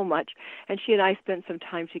liked so much. And she and I spent some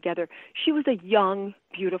time together. She was a young,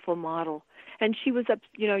 beautiful model. And she was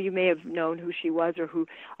you may have known who she was or who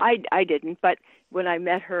I didn't, but when I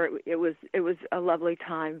met her, it was a lovely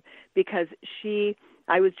time because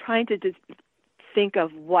I was trying to just think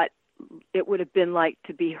of what it would have been like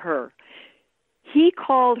to be her. He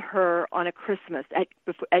called her on a Christmas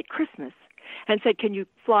at Christmas and said, can you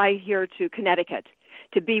fly here to Connecticut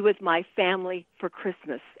to be with my family for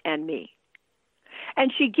Christmas and me?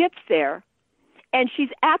 And she gets there, and she's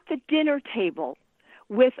at the dinner table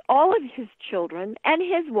with all of his children and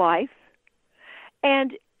his wife,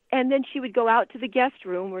 and then she would go out to the guest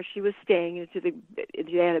room where she was staying.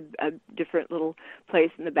 They had a different little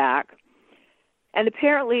place in the back. And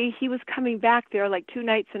apparently he was coming back there like 2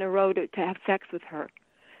 nights in a row to have sex with her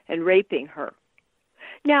and raping her.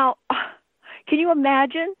 Now, can you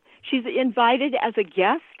imagine? She's invited as a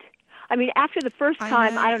guest. I mean, after the first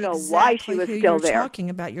time, I don't know why she was still there.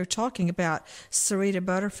 You're talking about Sarita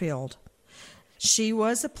Butterfield. She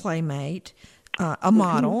was a playmate, a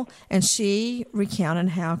model, and she recounted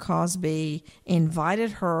how Cosby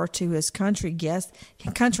invited her to his country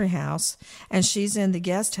house, and she's in the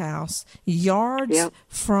guest house yards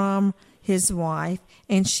from his wife,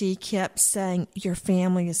 and she kept saying, your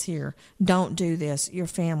family is here. Don't do this. Your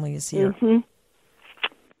family is here. Mm-hmm.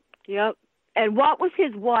 Yep. And what was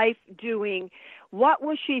his wife doing? What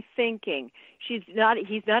was she thinking? He's not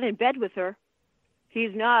in bed with her.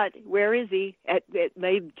 He's not. Where is he? At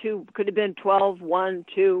maybe 2, could have been 12, 1,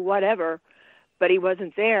 2, whatever, but he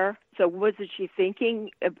wasn't there. So wasn't she thinking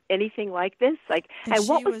of anything like this? And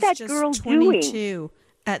what was that girl doing? 22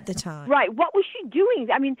 at the time. Right. What was she doing?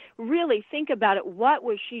 I mean, really think about it. What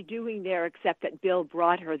was she doing there except that Bill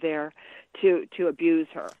brought her there to abuse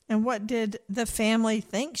her? And what did the family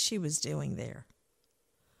think she was doing there?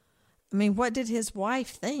 I mean, what did his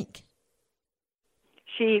wife think?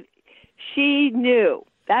 She knew.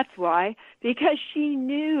 That's why. Because she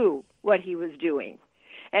knew what he was doing.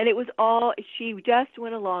 And it was all, she just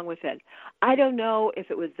went along with it. I don't know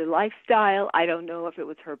if it was the lifestyle. I don't know if it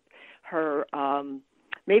was her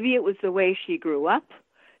maybe it was the way she grew up.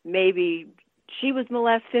 Maybe she was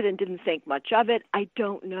molested and didn't think much of it. I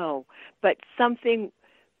don't know. But all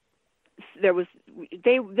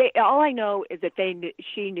I know is that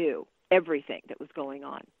she knew everything that was going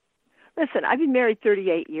on. Listen, I've been married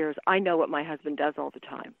 38 years. I know what my husband does all the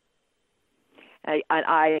time.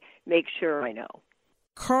 I make sure I know.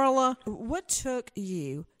 Carla, what took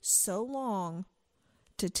you so long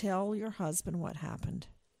to tell your husband what happened?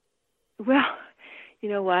 Well, you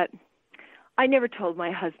know what? I never told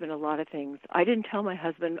my husband a lot of things. I didn't tell my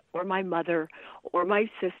husband or my mother or my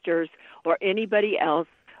sisters or anybody else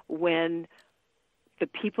when the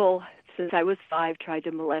people, since I was 5, tried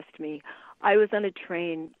to molest me. I was on a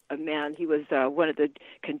train, a man, he was one of the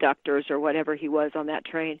conductors or whatever he was on that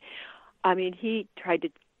train. I mean, he tried to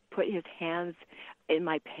put his hands in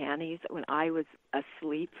my panties when I was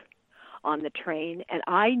asleep on the train. And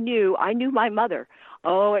I knew my mother.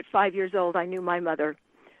 Oh, at 5 years old, I knew my mother.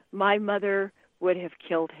 My mother would have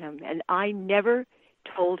killed him. And I never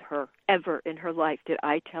told her ever in her life did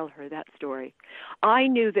I tell her that story. I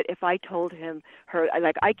knew that if I told her,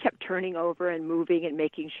 like I kept turning over and moving and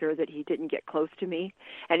making sure that he didn't get close to me,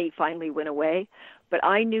 and he finally went away. But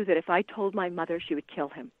I knew that if I told my mother, she would kill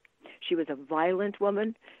him. She was a violent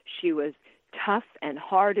woman. She was tough and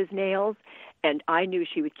hard as nails, and I knew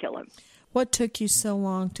she would kill him. What took you so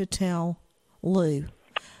long to tell Lou?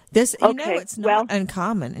 This, you know, it's not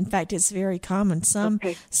uncommon. In fact, it's very common.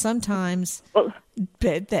 Sometimes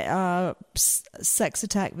sex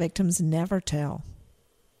attack victims never tell.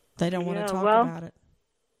 They don't want to talk about it.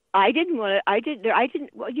 I didn't want to.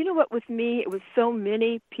 Well, you know what? With me, it was so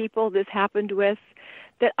many people this happened with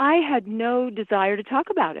that I had no desire to talk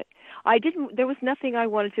about it. There was nothing I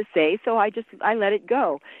wanted to say, so I let it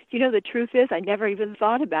go. You know, the truth is, I never even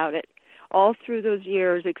thought about it all through those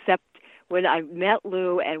years, except when I met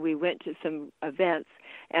Lou and we went to some events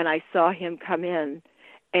and I saw him come in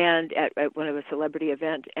and at one of a celebrity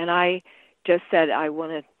event, and I just said, I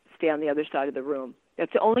want to stay on the other side of the room.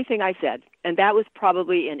 That's the only thing I said, and that was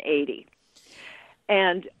probably in 1980.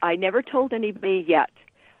 And I never told anybody yet.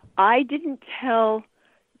 I didn't tell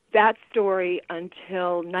that story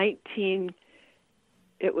until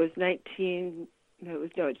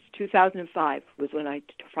 2005 was when I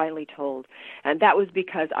finally told. And that was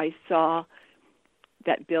because I saw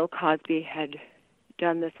that Bill Cosby had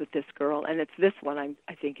done this with this girl. And it's this one, I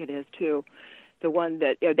think it is too. The one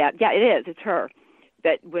that it is. It's her.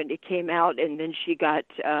 That when it came out, and then she got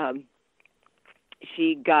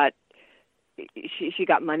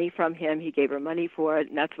money from him. He gave her money for it.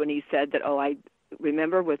 And that's when he said that, I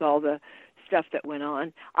remember with all the stuff that went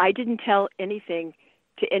on. I didn't tell anything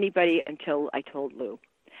to anybody until I told Lou.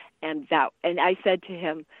 And I said to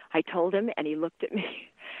him, I told him, and he looked at me,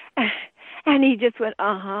 and he just went,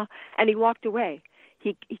 and he walked away.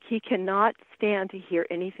 He cannot stand to hear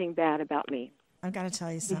anything bad about me. I've got to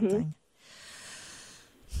tell you something.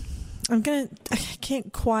 I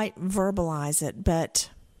can't quite verbalize it, but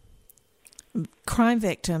crime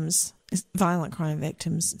victims, violent crime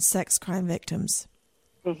victims, sex crime victims,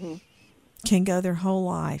 can go their whole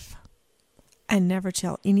life and never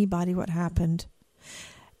tell anybody what happened.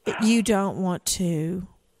 You don't want to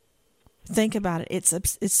think about it.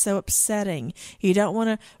 It's so upsetting. You don't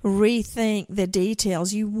want to rethink the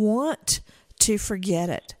details. You want to forget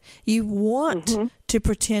it. You want to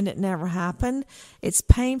pretend it never happened. It's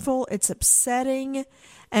painful. It's upsetting.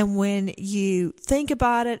 And when you think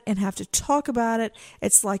about it and have to talk about it,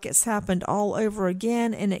 it's like it's happened all over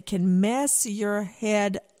again, and it can mess your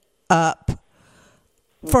head up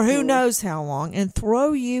for who knows how long and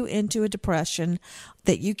throw you into a depression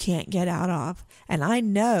that you can't get out of. And I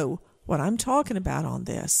know what I'm talking about on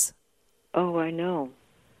this. Oh, I know.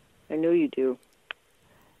 I know you do.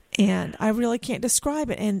 And I really can't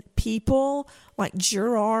describe it. And people like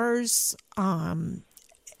jurors,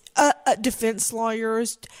 defense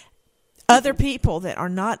lawyers, other people that are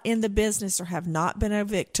not in the business or have not been a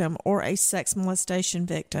victim or a sex molestation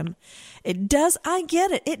victim, I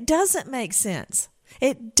get it. It doesn't make sense.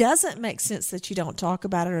 It doesn't make sense that you don't talk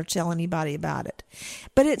about it or tell anybody about it.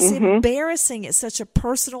 But it's embarrassing. It's such a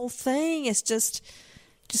personal thing. It's just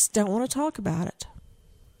don't want to talk about it.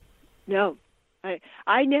 No.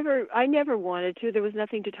 I never wanted to. There was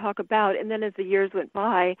nothing to talk about. And then as the years went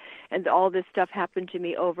by and all this stuff happened to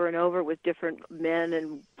me over and over with different men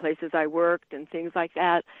and places I worked and things like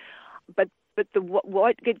that. But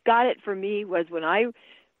what got it for me was when I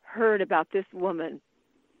heard about this woman,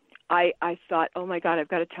 I thought, oh my God, I've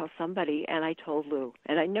got to tell somebody. And I told Lou.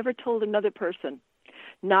 And I never told another person.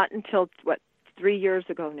 Not until, 3 years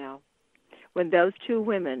ago now, when those two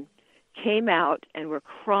women came out and were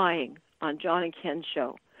crying on John and Ken's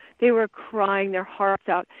show. They were crying their hearts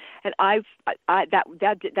out, and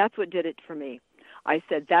that's what did it for me. I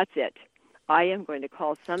said, that's it. I am going to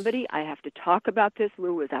call somebody. I have to talk about this.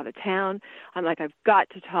 Lou was out of town. I'm like, I've got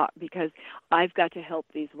to talk because I've got to help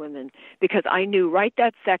these women, because I knew right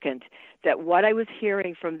that second that what I was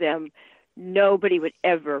hearing from them, nobody would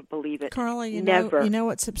ever believe it. Carla, you never. know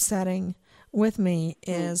what's upsetting with me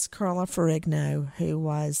is Carla Ferrigno, who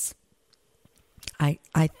was, I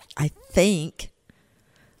think,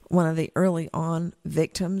 one of the early on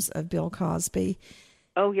victims of Bill Cosby.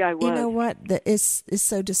 Oh, yeah, I was. You know what is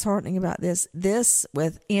so disheartening about this? This,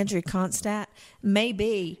 with Andrew Constat, may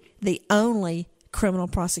be the only criminal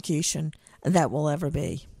prosecution that will ever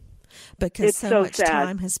be. Because it's so much sad.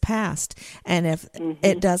 time has passed. And if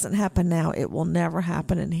it doesn't happen now, it will never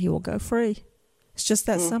happen, and he will go free. It's just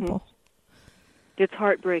that simple. It's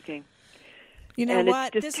heartbreaking. You know and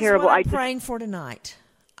what? It's just this terrible. is what I'm praying for tonight.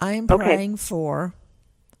 I am praying for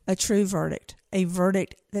a true verdict, a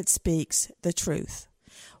verdict that speaks the truth.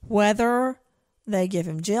 whether they give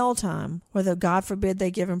him jail time, whether, God forbid,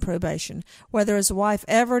 they give him probation, whether his wife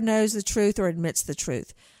ever knows the truth or admits the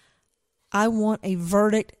truth. I want a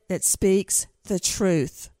verdict that speaks the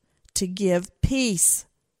truth, to give peace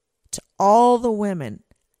to all the women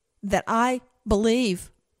that I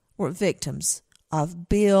believe were victims of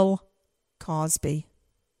Bill Cosby.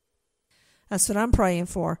 That's what I'm praying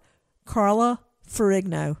for. Carla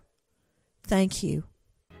Ferrigno, thank you.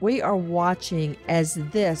 We are watching as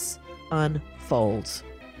this unfolds.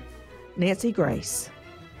 Nancy Grace,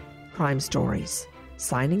 Crime Stories,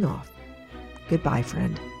 signing off. Goodbye,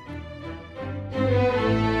 friend.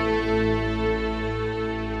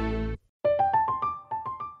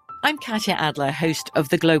 I'm Katya Adler, host of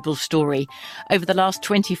The Global Story. Over the last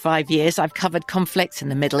 25 years, I've covered conflicts in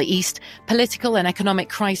the Middle East, political and economic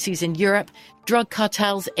crises in Europe, drug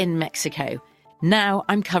cartels in Mexico. Now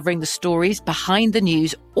I'm covering the stories behind the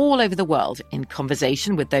news all over the world in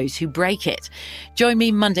conversation with those who break it. Join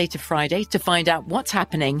me Monday to Friday to find out what's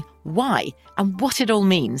happening, why, and what it all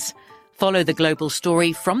means. Follow The Global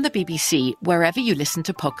Story from the BBC wherever you listen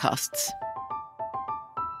to podcasts.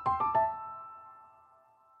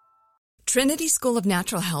 Trinity School of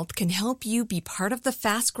Natural Health can help you be part of the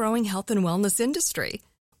fast-growing health and wellness industry.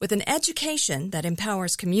 With an education that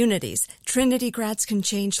empowers communities, Trinity grads can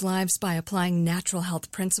change lives by applying natural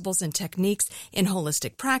health principles and techniques in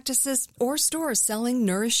holistic practices or stores selling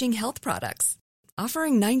nourishing health products.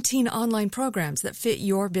 Offering 19 online programs that fit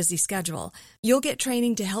your busy schedule, you'll get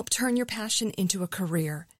training to help turn your passion into a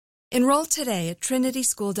career. Enroll today at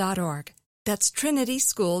trinityschool.org. That's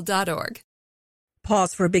trinityschool.org.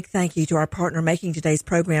 Pause for a big thank you to our partner making today's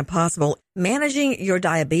program possible. Managing your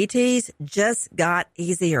diabetes just got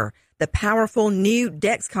easier. The powerful new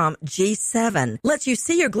Dexcom G7 lets you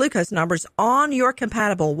see your glucose numbers on your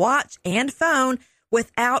compatible watch and phone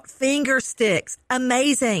without finger sticks.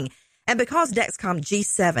 Amazing. And because Dexcom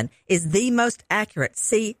G7 is the most accurate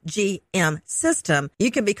CGM system,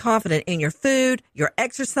 you can be confident in your food, your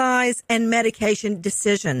exercise, and medication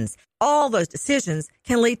decisions. All those decisions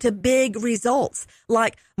can lead to big results,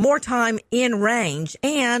 like more time in range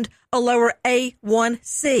and a lower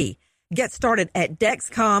A1C. Get started at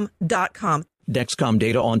Dexcom.com. Dexcom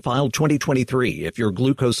data on file 2023. If your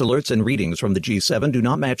glucose alerts and readings from the G7 do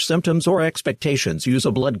not match symptoms or expectations, use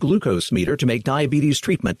a blood glucose meter to make diabetes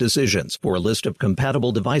treatment decisions. For a list of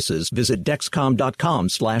compatible devices, visit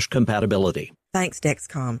Dexcom.com/compatibility. Thanks,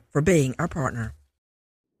 Dexcom, for being our partner.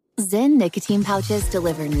 Zyn nicotine pouches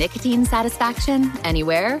deliver nicotine satisfaction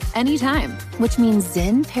anywhere, anytime, which means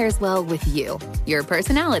Zyn pairs well with you, your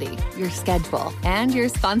personality, your schedule, and your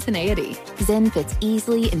spontaneity. Zyn fits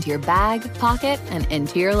easily into your bag, pocket, and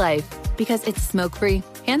into your life because it's smoke-free,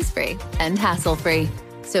 hands-free, and hassle-free.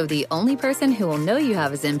 So the only person who will know you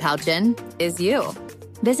have a Zyn pouch in is you.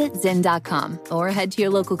 Visit Zyn.com or head to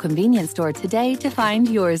your local convenience store today to find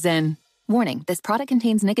your Zyn. Warning, this product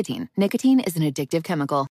contains nicotine. Nicotine is an addictive chemical.